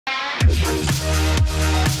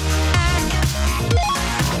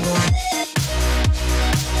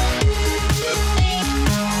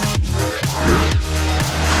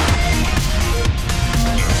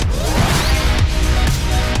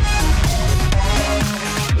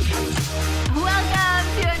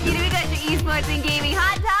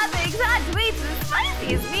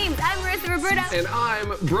Roberto. And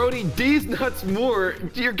I'm Brody. These nuts more.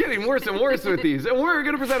 You're getting worse and worse with these. And we're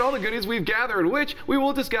going to present all the goodies we've gathered, which we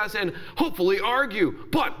will discuss and hopefully argue.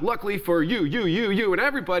 But luckily for you, and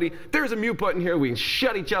everybody, there's a mute button here. We can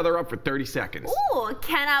shut each other up for 30 seconds. Ooh,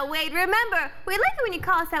 cannot wait. Remember, we like it when you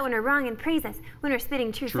call us out when we're wrong and praise us when we're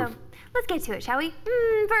spitting truth. So let's get to it, shall we?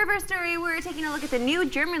 For our first story, we're taking a look at the new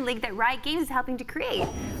German league that Riot Games is helping to create.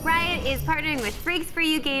 Riot is partnering with Freaks for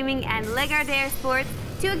You Gaming and Lagardère Sports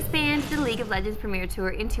to expand the League of Legends Premier Tour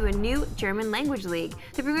into a new German language league.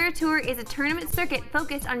 The Premier Tour is a tournament circuit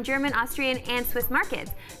focused on German, Austrian, and Swiss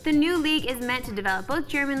markets. The new league is meant to develop both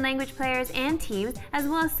German language players and teams, as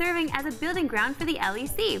well as serving as a building ground for the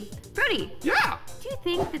LEC. Brody, yeah. Do you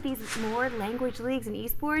think that these more language leagues in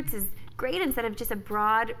esports is great instead of just a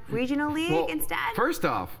broad regional league instead? First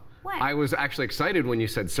off, what? I was actually excited when you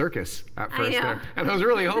said circus at first there. And I was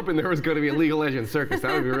really hoping there was going to be a League of Legends circus.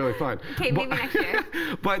 That would be really fun. Okay, maybe next year.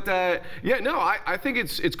 But yeah, no, I think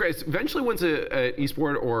it's great. Eventually, once an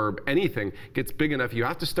esport or anything gets big enough, you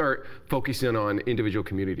have to start focusing on individual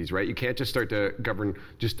communities, right? You can't just start to govern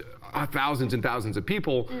just thousands and thousands of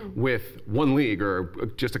people with one league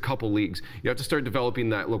or just a couple leagues. You have to start developing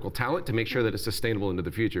that local talent to make sure that it's sustainable into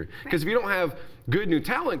the future. Because if you don't have good new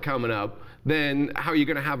talent coming up, then how are you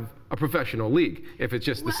going to have a professional league if it's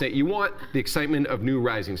just the same? You want the excitement of new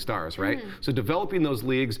rising stars, right? So developing those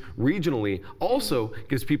leagues regionally also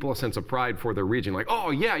gives people a sense of pride for their region. Like, oh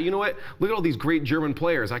yeah, you know what? Look at all these great German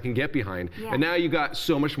players I can get behind. And now you got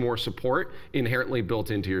so much more support inherently built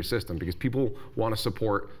into your system because people want to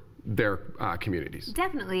support their communities.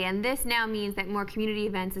 Definitely, and this now means that more community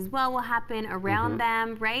events as well will happen around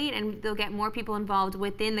them, right? And they'll get more people involved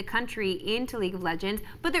within the country into League of Legends,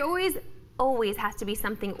 but there always has to be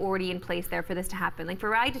something already in place there for this to happen. Like for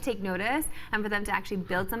Riot to take notice and for them to actually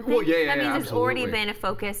build something, that means there's already been a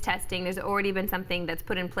focus testing, there's already been something that's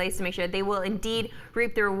put in place to make sure they will indeed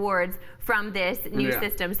reap the rewards from this new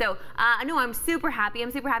system. So no, I'm super happy.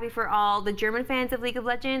 I'm super happy for all the German fans of League of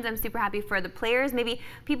Legends. I'm super happy for the players, maybe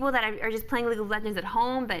people that are just playing League of Legends at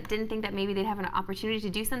home that didn't think that maybe they'd have an opportunity to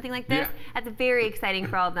do something like this. That's very exciting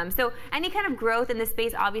for all of them. So any kind of growth in this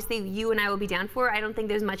space, obviously you and I will be down for. I don't think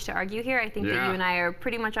there's much to argue here. I think that you and I are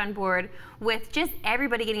pretty much on board with just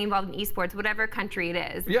everybody getting involved in esports, whatever country it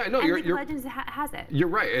is. Yeah, no, and League of Legends has it. You're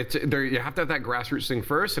right. You have to have that grassroots thing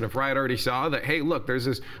first, and if Riot already saw that, hey, look, there's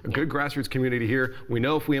this good grassroots community here. We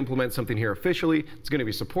know if we implement something here officially, it's going to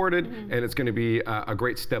be supported, and it's going to be a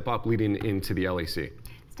great step up leading into the LEC.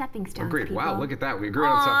 Stepping stones. Agreed. People. Wow, look at that. We agree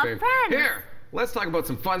on something. Friends. Here. Let's talk about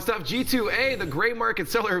some fun stuff. G2A, the gray market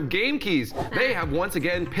seller of game keys. They have once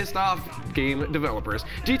again pissed off game developers.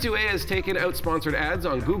 G2A has taken out sponsored ads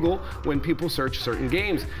on Google when people search certain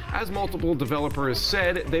games. As multiple developers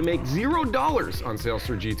said, they make $0 on sales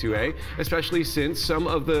through G2A, especially since some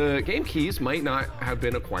of the game keys might not have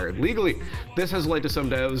been acquired legally. This has led to some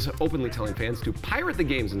devs openly telling fans to pirate the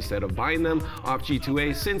games instead of buying them off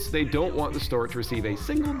G2A since they don't want the store to receive a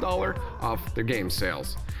single dollar off their game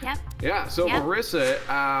sales. Yeah, so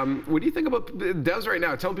Marissa, what do you think about devs right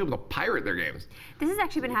now telling people to pirate their games? This has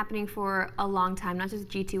actually been happening for a long time, not just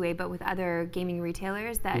G2A, but with other gaming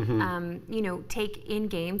retailers that you know, take in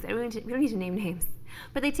games. We don't need to name names,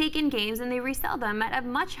 but they take in games and they resell them at a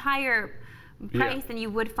much higher price than you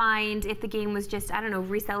would find if the game was just, I don't know,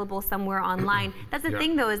 resellable somewhere online. That's the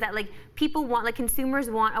thing though, is that like people want, like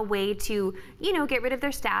consumers want a way to, you know, get rid of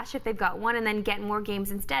their stash if they've got one and then get more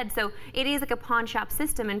games instead. So it is like a pawn shop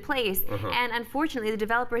system in place. And unfortunately the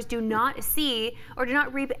developers do not see or do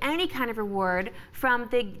not reap any kind of reward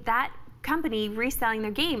from that company reselling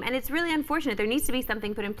their game, and it's really unfortunate. There needs to be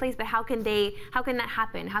something put in place, but how can that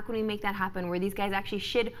happen? How can we make that happen where these guys actually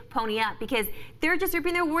should pony up, because they're just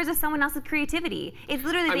reaping their rewards of someone else's creativity. It's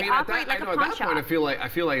literally they operate like a pawn shop. At that point, I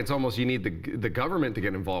feel like it's almost you need the government to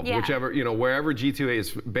get involved. Whichever, you know, wherever G2A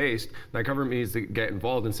is based, that government needs to get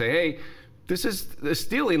involved and say, hey, this is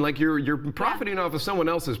stealing. Like you're profiting off of someone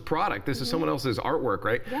else's product. This is someone else's artwork,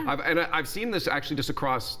 right? I've seen this actually just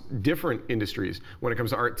across different industries when it comes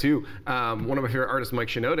to art too. One of my favorite artists, Mike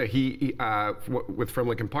Shinoda, he from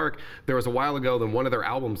Linkin Park, there was a while ago that one of their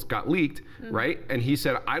albums got leaked, right? And he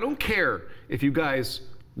said, I don't care if you guys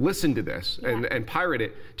listen to this and pirate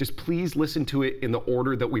it, just please listen to it in the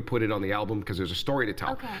order that we put it on the album because there's a story to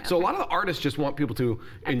tell. So a lot of the artists just want people to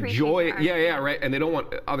enjoy it. Right. And they don't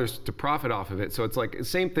want others to profit off of it. So it's like the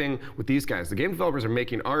same thing with these guys. The game developers are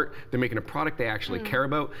making art. They're making a product they actually care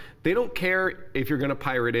about. They don't care if you're going to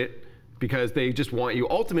pirate it because they just want you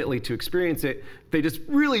ultimately to experience it. They just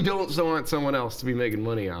really don't want someone else to be making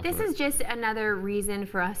money off of it. This is just another reason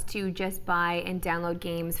for us to just buy and download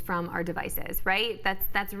games from our devices, right?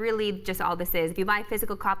 That's really just all this is. If you buy a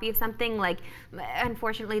physical copy of something, like,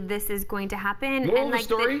 unfortunately, this is going to happen. Moral and of the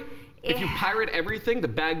story, if you pirate everything, the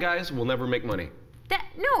bad guys will never make money.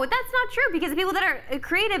 No, that's not true, because the people that are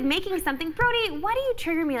creative making something, Brody, why do you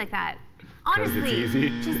trigger me like that? Honestly, it's easy.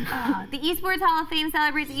 The Esports Hall of Fame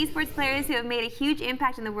celebrates esports players who have made a huge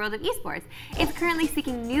impact in the world of esports. It's currently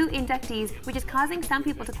seeking new inductees, which is causing some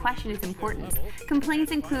people to question its importance.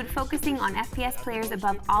 Complaints include focusing on FPS players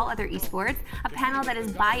above all other esports, a panel that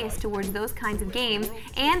is biased towards those kinds of games,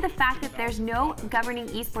 and the fact that there's no governing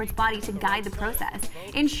esports body to guide the process.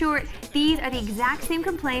 In short, these are the exact same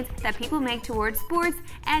complaints that people make towards sports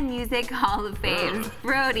and music Hall of Fame.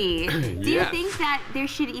 Brody, do you think that there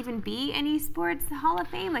should even be any Esports Hall of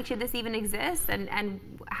Fame? Like, should this even exist? And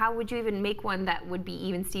how would you even make one that would be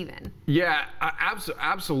even Steven? Yeah,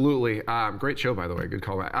 absolutely. Great show, by the way. Good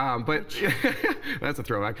callback. But that's a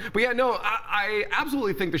throwback. But yeah, no, I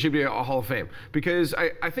absolutely think there should be a Hall of Fame, because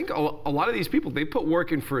I think a lot of these people, they put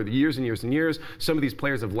work in for years and years and years. Some of these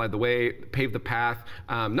players have led the way, paved the path.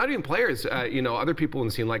 Not even players, you know, other people in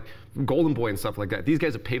the scene like Golden Boy and stuff like that. These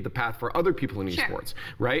guys have paved the path for other people in esports,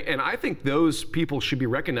 right? And I think those people should be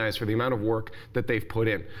recognized for the amount of work that they've put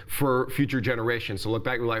in for future generations. So look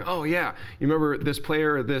back and be like, oh yeah, you remember this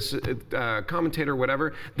player, this commentator,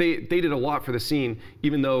 whatever? They did a lot for the scene,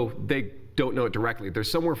 even though they don't know it directly. There's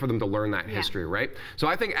somewhere for them to learn that history, right? So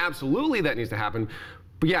I think absolutely that needs to happen.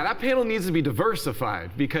 But yeah, that panel needs to be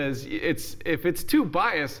diversified, because if it's too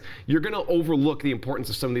biased, you're going to overlook the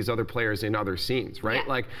importance of some of these other players in other scenes, right?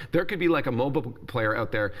 Like, there could be like a mobile player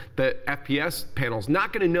out there that FPS panel's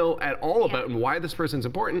not going to know at all about, and why this person's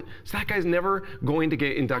important, so that guy's never going to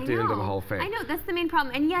get inducted into the Hall of Fame. I know, that's the main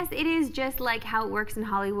problem. And yes, it is just like how it works in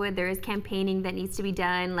Hollywood. There is campaigning that needs to be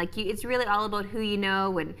done. Like, it's really all about who you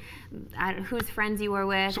know and whose friends you are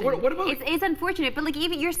with. So what about? It's unfortunate, but like,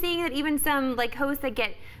 even you're seeing that even some like hosts that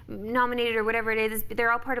get nominated or whatever it is,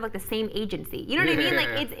 they're all part of like the same agency. You know what I mean?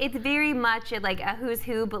 Like, it's very much like a who's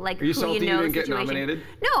who, but like, are you who salty you know you didn't situation. get nominated?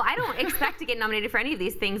 No, I don't expect to get nominated for any of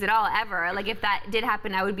these things at all, ever. Like, if that did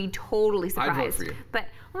happen, I would be totally surprised. I'd vote for you. But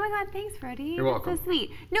oh my God, thanks, Brody. You're welcome. So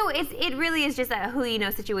sweet. No, it really is just a who you know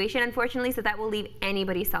situation, unfortunately. So that will leave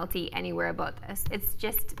anybody salty anywhere about this. It's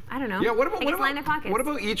just, I don't know. Yeah. What about line their pockets. what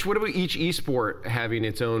about each esport having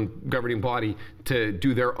its own governing body to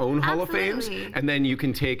do their own Hall of Fames, and then you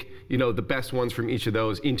can take, you know, the best ones from each of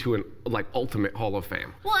those into an like ultimate Hall of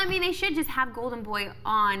Fame. Well, I mean, they should just have Golden Boy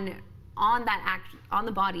on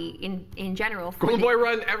the body in general. Golden Boy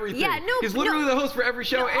run everything. Yeah, no, he's literally the host for every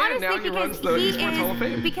show, and now he runs the Esports Hall of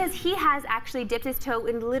Fame. Because he has actually dipped his toe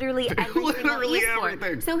in literally every single esport.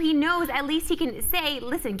 Everything. So he knows, at least he can say,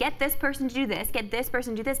 listen, get this person to do this, get this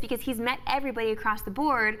person to do this, because he's met everybody across the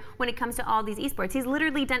board when it comes to all these esports. He's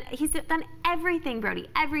literally done everything, Brody,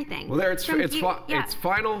 everything. Well, there, it's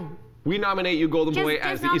final. We nominate you, Golden Boy,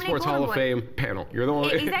 as the Esports Hall of Fame panel. You're the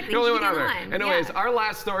only, exactly. you're the only one on there. Anyways, our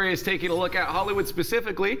last story is taking a look at Hollywood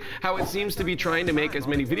specifically, how it seems to be trying to make as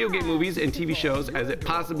many video game movies and TV shows as it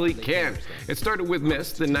possibly can. It started with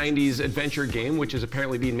Myst, the 90s adventure game, which is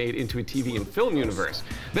apparently being made into a TV and film universe.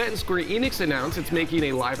 Then Square Enix announced it's making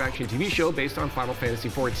a live-action TV show based on Final Fantasy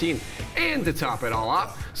XIV. And to top it all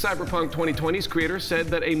off, Cyberpunk 2020's creator said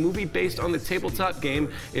that a movie based on the tabletop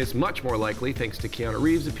game is much more likely thanks to Keanu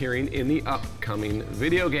Reeves appearing in the upcoming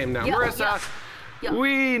video game. Now, Marissa,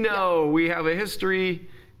 we know we have a history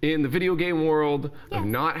in the video game world of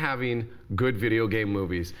not having good video game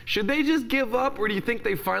movies. Should they just give up, or do you think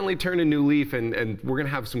they finally turn a new leaf and we're gonna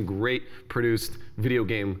have some great produced video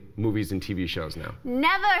game movies and TV shows now?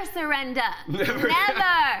 Never surrender. Never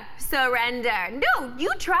surrender. No, you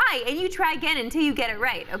try and you try again until you get it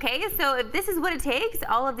right, okay? So if this is what it takes,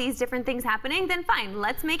 all of these different things happening, then fine,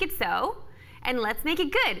 let's make it so. And let's make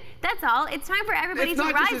it good. That's all. It's time for everybody to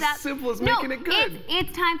rise up. It's not just as simple as making it good.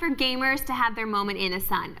 It's time for gamers to have their moment in the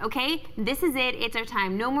sun, okay? This is it. It's our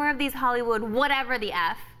time. No more of these Hollywood whatever the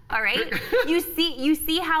F, all right? You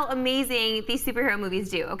see how amazing these superhero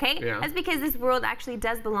movies do, okay? Yeah. That's because this world actually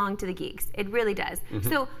does belong to the geeks. It really does.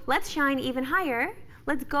 So let's shine even higher.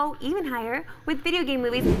 Let's go even higher with video game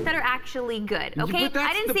movies that are actually good, okay?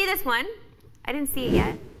 I didn't see this one. I didn't see it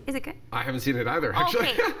yet. Is it good? I haven't seen it either, actually.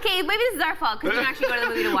 Okay, maybe this is our fault because we didn't actually go to the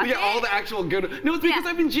movie to watch it. All the actual good. No, it's because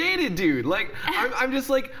I've been jaded, dude. Like, I'm just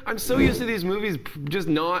like, I'm so used to these movies just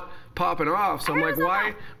not popping off. So I'm like,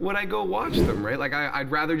 why would I go watch them, right? Like I'd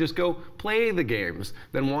rather just go play the games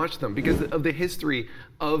than watch them because of the history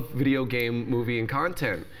of video game, movie, and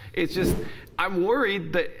content. It's just, I'm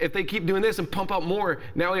worried that if they keep doing this and pump out more,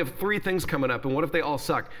 now we have 3 things coming up, and what if they all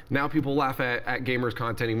suck? Now people laugh at gamers'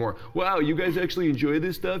 content anymore. Wow, you guys actually enjoy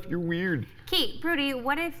this stuff? You're weird. Kate, Brody,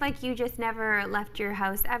 what if like you just never left your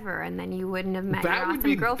house ever, and then you wouldn't have met your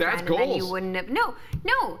awesome girlfriend, that's goals. And then you wouldn't have?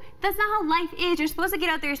 No, that's not how life is. You're supposed to get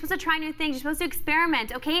out there. You're supposed to try new things. You're supposed to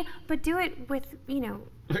experiment, okay? But do it with, you know,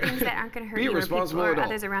 things that aren't going to hurt Be you a responsible or adult.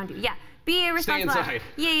 others around you. Yeah, be a responsible. Stay inside.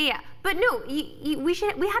 Yeah. But no,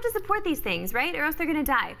 we have to support these things, right? Or else they're going to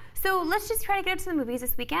die. So let's just try to get out to the movies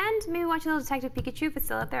this weekend. Maybe watch a little Detective Pikachu if it's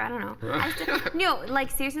still out there. I don't know. No,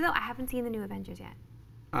 like seriously though, I haven't seen the new Avengers yet.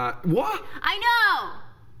 What? I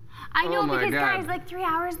know because God. guys, like 3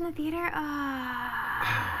 hours in the theater.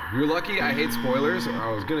 You're lucky. I hate spoilers. I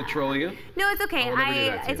was gonna troll you. No, it's okay. I'll never do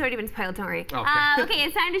that to you. It's already been spoiled. Don't worry. Okay. Okay,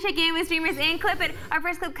 it's time to check in with streamers and clip it. Our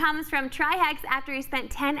first clip comes from Trihex after he spent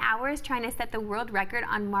 10 hours trying to set the world record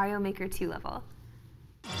on Mario Maker 2 level.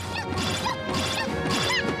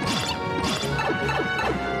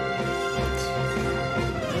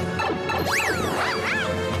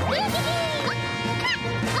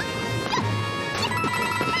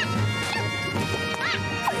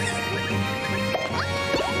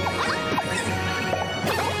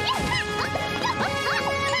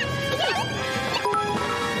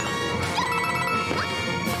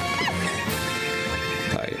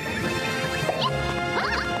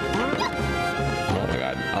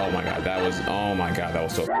 Oh my god, that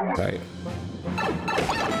was so tight.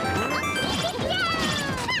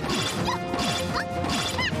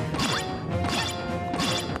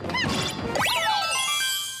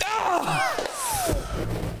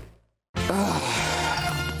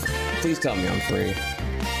 Please tell me I'm free.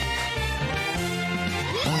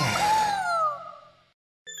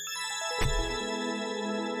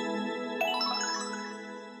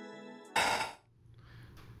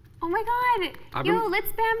 Oh my god! Yo, let's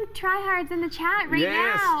spam tryhards in the chat right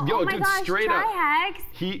now. Yo, oh my dude, gosh, straight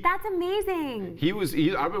Trihex. up. That's amazing.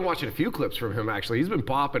 I've been watching a few clips from him actually. He's been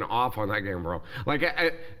popping off on that game, bro. Like,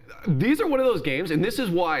 these are one of those games, and this is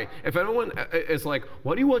why, if anyone is like,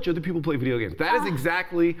 why do you watch other people play video games? That is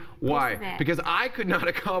exactly why. Because I could not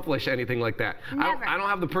accomplish anything like that. Never. I don't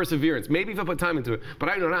have the perseverance. Maybe if I put time into it, but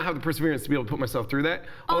I do not have the perseverance to be able to put myself through that.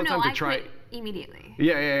 Oh no, I quit immediately.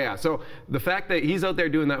 Yeah. So the fact that he's out there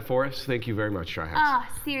doing that for us, thank you very much, Trihex. Oh,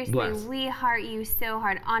 seriously, Bless. we heart you so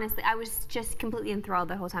hard. Honestly, I was just completely enthralled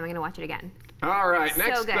the whole time. I'm gonna watch it again. All right, So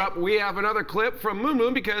next good. up, we have another clip from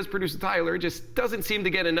MoonMoon because producer Tyler just doesn't seem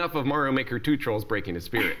to get enough of Mario Maker 2 trolls breaking his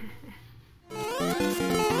spirit.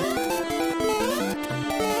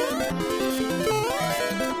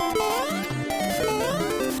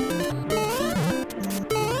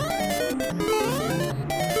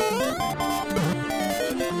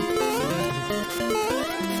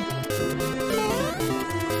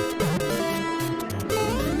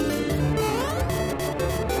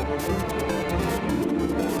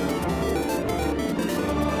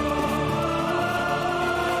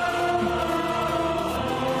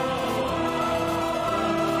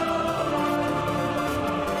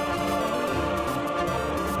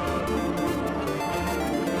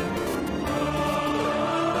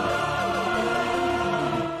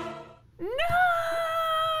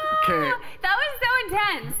 Okay. That was so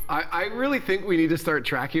intense. I really think we need to start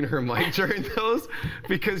tracking her mic during those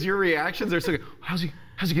because your reactions are so good. How's he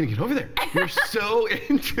gonna get over there? You're so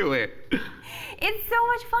into it. It's so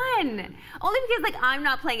much fun. Only because like I'm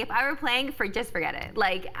not playing. If I were playing, just forget it.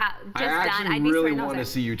 Like just I done. actually I'd be really starting want to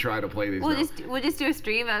see you try to play these. We'll just do a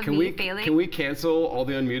stream of me failing. Can we cancel all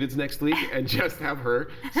the unmuteds next week and just have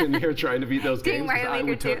her sitting here trying to beat those Doing games? Mario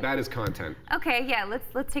Maker 2. That is content. Okay, yeah.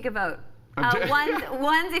 Let's take a vote.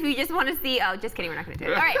 Ones if you just want to see. Oh, just kidding. We're not going to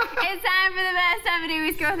do it. All right, it's time for the best time of day.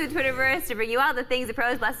 We scroll through Twitterverse to bring you all the things the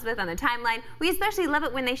pros bless us with on their timeline. We especially love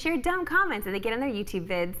it when they share dumb comments that they get on their YouTube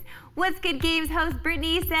vids. What's Good Games host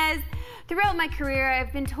Brittany says, throughout my career,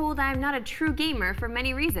 I've been told I'm not a true gamer for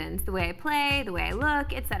many reasons. The way I play, the way I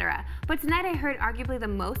look, etc. But tonight I heard arguably the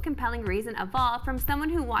most compelling reason of all from someone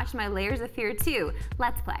who watched my Layers of Fear 2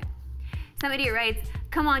 Let's Play. Some idiot writes,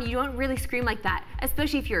 come on, you don't really scream like that,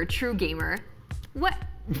 especially if you're a true gamer. What?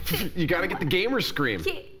 You gotta get the gamer scream.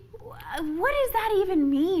 What does that even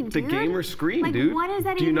mean, dude? The gamer screen, like, dude. What does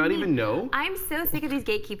that Do even you not mean? even know? I'm so sick of these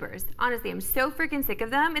gatekeepers. Honestly, I'm so freaking sick of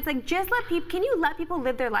them. It's like, just let people, can you let people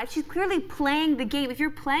live their life? She's clearly playing the game. If you're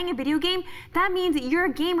playing a video game, that means you're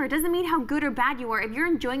a gamer. It doesn't mean how good or bad you are. If you're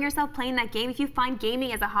enjoying yourself playing that game, if you find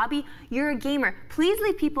gaming as a hobby, you're a gamer. Please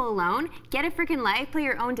leave people alone. Get a freaking life. Play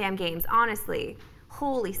your own damn games, honestly.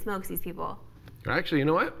 Holy smokes, these people. Actually, you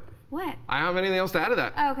know what? What? I don't have anything else to add to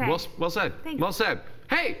that. Okay. Well said. Thanks. Well said.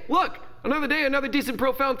 Hey, look! Another day, another decent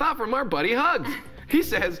profound thought from our buddy Hugs. He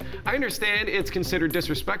says, I understand it's considered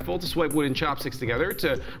disrespectful to swipe wooden chopsticks together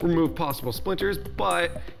to remove possible splinters,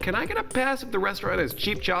 but can I get a pass if the restaurant has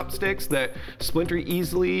cheap chopsticks that splinter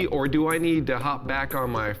easily, or do I need to hop back on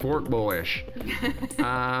my fork bullish?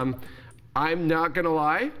 I'm not gonna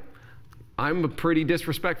lie, I'm a pretty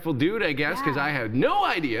disrespectful dude, I guess, because I had no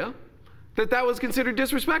idea that was considered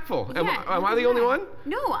disrespectful. Am I the only one?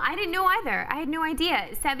 No, I didn't know either. I had no idea.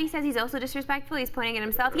 Sebi says he's also disrespectful. He's pointing at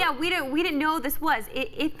himself. Yeah, we didn't know this was.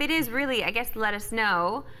 If it is really, I guess let us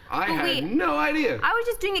know. I had no idea. I was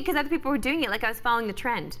just doing it because other people were doing it, like I was following the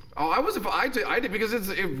trend. Oh, I did because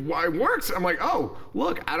it works. I'm like, oh,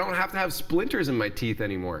 look, I don't have to have splinters in my teeth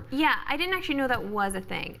anymore. Yeah, I didn't actually know that was a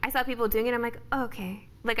thing. I saw people doing it. I'm like, oh, okay.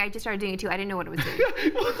 Like I just started doing it too. I didn't know what it was doing.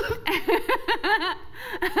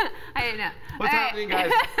 I didn't know. What's happening,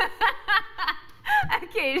 guys?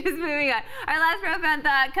 Okay, just moving on. Our last profound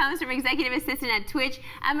thought comes from executive assistant at Twitch,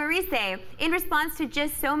 Marissa, in response to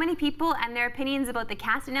just so many people and their opinions about the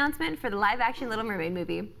cast announcement for the live-action Little Mermaid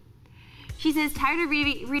movie. She says, tired of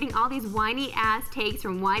reading all these whiny-ass takes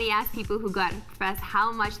from whiny-ass people who got to profess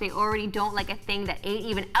how much they already don't like a thing that ain't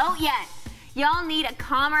even out yet. Y'all need a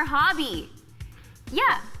calmer hobby.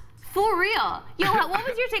 Yeah, for real. Yo, what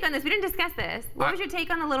was your take on this? We didn't discuss this. What was your take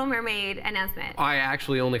on the Little Mermaid announcement? I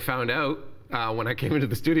actually only found out when I came into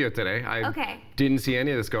the studio today. I didn't see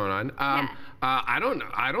any of this going on. I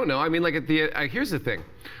don't know. I mean, like here's the thing.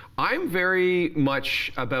 I'm very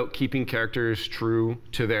much about keeping characters true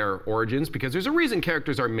to their origins because there's a reason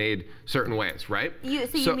characters are made certain ways, right?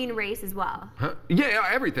 So you mean race as well? Huh? Yeah,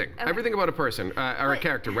 everything. Okay. Everything about a person or a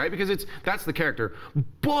character, right? Because that's the character.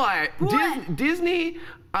 But Disney,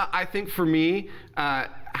 I think for me,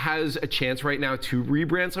 has a chance right now to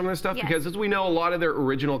rebrand some of this stuff because as we know, a lot of their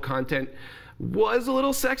original content was a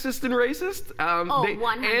little sexist and racist.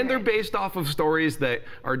 100. And they're based off of stories that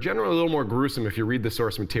are generally a little more gruesome if you read the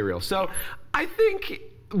source material. So I think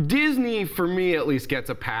Disney, for me at least,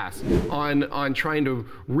 gets a pass on trying to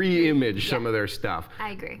re-image some of their stuff.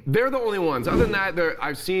 I agree. They're the only ones. Other than that,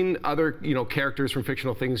 I've seen other characters from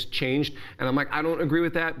fictional things changed, and I'm like, I don't agree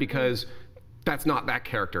with that because that's not that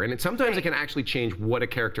character. And sometimes it can actually change what a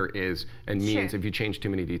character is and means if you change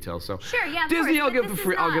too many details. So Disney, I'll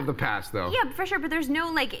give the pass though. Yeah, for sure, but there's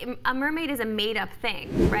no, like, a mermaid is a made up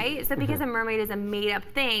thing, right? So because a mermaid is a made up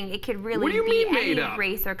thing, it could really be any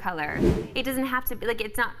race or color. It doesn't have to be, like,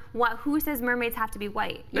 it's not, who says mermaids have to be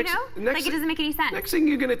white? You know? Like, it doesn't make any sense. Next thing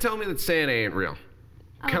you're gonna tell me that Santa ain't real.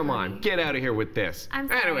 Come on, get out of here with this.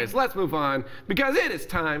 Anyways, let's move on because it is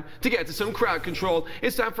time to get to some crowd control.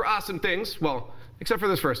 It's time for awesome things. Well, except for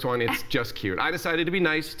this first one, it's just cute. I decided to be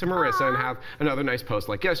nice to Marissa and have another nice post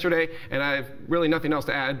like yesterday, and I have really nothing else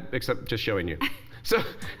to add except just showing you. So,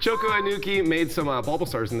 Choco and Nuki made some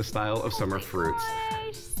Bulbasaurs in the style of summer fruits.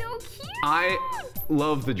 Gosh, so cute. I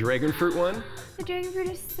love the dragon fruit one. The dragon fruit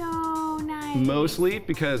is so nice. Mostly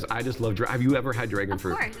because I just love have you ever had dragon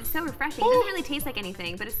fruit? Of course, it's so refreshing. It doesn't really taste like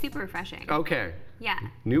anything, but it's super refreshing. Okay. Yeah.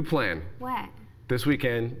 New plan. What? This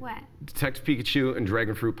weekend. What? Detective Pikachu and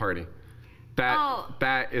dragon fruit party.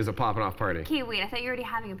 That is a popping off party. Okay, wait, I thought you were already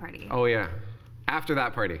having a party. Oh yeah. After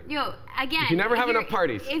that party. Yo, again. You never have enough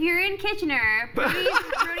parties. If you're in Kitchener, Brody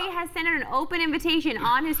has sent out an open invitation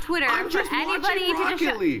on his Twitter for anybody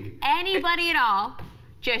to anybody at all,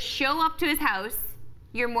 just show up to his house.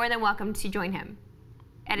 You're more than welcome to join him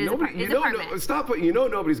at his apartment. Stop it. You know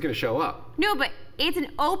nobody's going to show up. No, but it's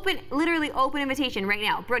an literally open invitation right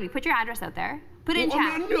now. Brody, put your address out there. Put it in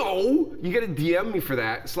chat. No, you got to DM me for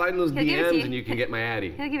that. Slide in those DMs and you can get my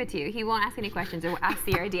Addy. He'll give it to you. He won't ask any questions or ask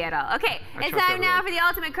the ID at all. Okay, it's time now for the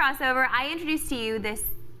ultimate crossover. I introduce to you this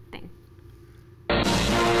thing.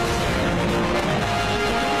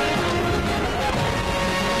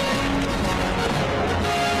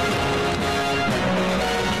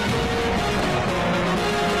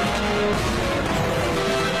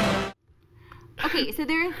 Okay, so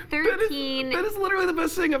there are 13. That is literally the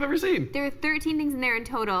best thing I've ever seen. There are 13 things in there in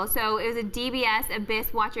total. So it was a DBS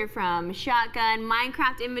Abyss Watcher from Shotgun,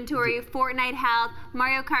 Minecraft Inventory, Fortnite Health,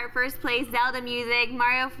 Mario Kart First Place, Zelda Music,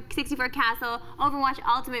 Mario 64 Castle, Overwatch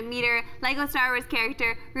Ultimate Meter, Lego Star Wars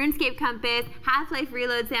Character, RuneScape Compass, Half-Life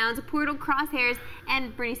Reload Sounds, Portal Crosshairs,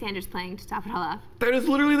 and Bernie Sanders playing to top it all off. That is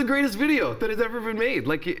literally the greatest video that has ever been made.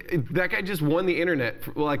 Like, that guy just won the internet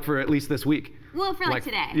for at least this week. Well, for like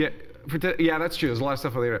today. Yeah. Yeah, that's true. There's a lot of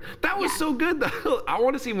stuff on the internet. That was so good, though. I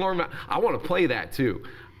want to see more. I want to play that, too.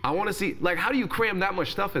 I want to see, like, how do you cram that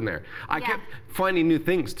much stuff in there? I kept finding new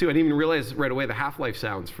things, too. I didn't even realize right away the Half-Life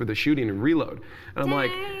sounds for the shooting and reload. And I'm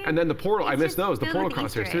like, and then the portal, I missed those. The portal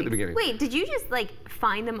crosshairs, too, at the beginning. Wait, did you just, like,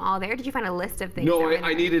 find them all there? Did you find a list of things? No,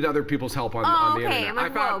 I needed other people's help on the internet. I'm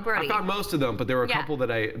like, I found most of them, but there were a couple that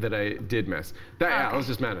I did miss. That was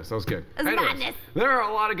just madness. That was good. It was madness. There are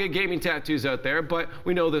a lot of good gaming tattoos out there, but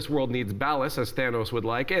we know this world needs ballast, as Thanos would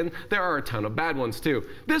like, and there are a ton of bad ones, too.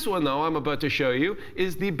 This one, though, I'm about to show you,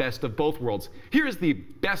 is the best of both worlds. Here's the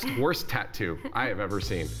best worst tattoo I have ever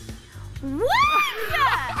seen.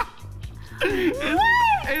 What? It's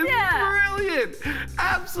brilliant.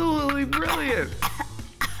 Absolutely brilliant.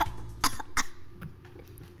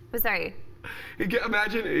 I'm sorry.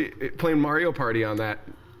 Imagine playing Mario Party on that.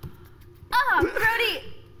 Brody.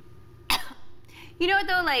 You know what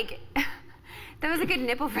though? Like, that was a good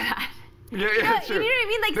nipple for that. Yeah, that's true. You know what I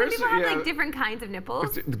mean? Like, some people have like different kinds of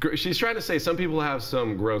nipples. She's trying to say some people have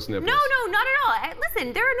some gross nipples. No, not at all.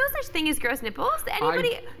 Listen, there are no such thing as gross nipples.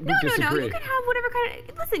 Anybody? No. You can have whatever kind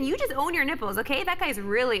of. Listen, you just own your nipples, okay? That guy's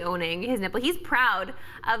really owning his nipple. He's proud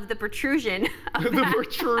of the protrusion of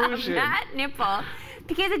that nipple,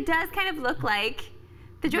 because it does kind of look like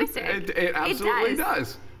the joystick. It absolutely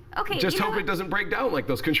does. Okay. Just hope it doesn't break down like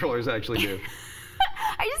those controllers actually do.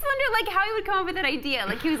 I just wonder, like, how he would come up with that idea.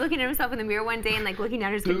 Like, he was looking at himself in the mirror one day and, like, looking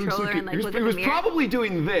at his controller and, like, looking at the mirror. He was probably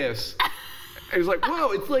doing this. He was like,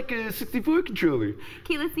 whoa, it's like a 64 controller.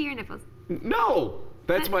 Okay, let's see your nipples. No.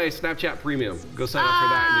 That's my Snapchat Premium. Go sign up for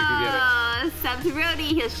that and you can get it. Sub to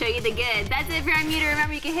Brody, he'll show you the good. That's it for our meter.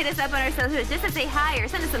 Remember, you can hit us up on our socials just to say hi or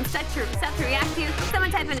send us some stuff to react to.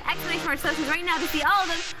 Someone type in exclamation mark socials right now to see all of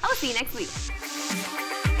them. I'll see you next week.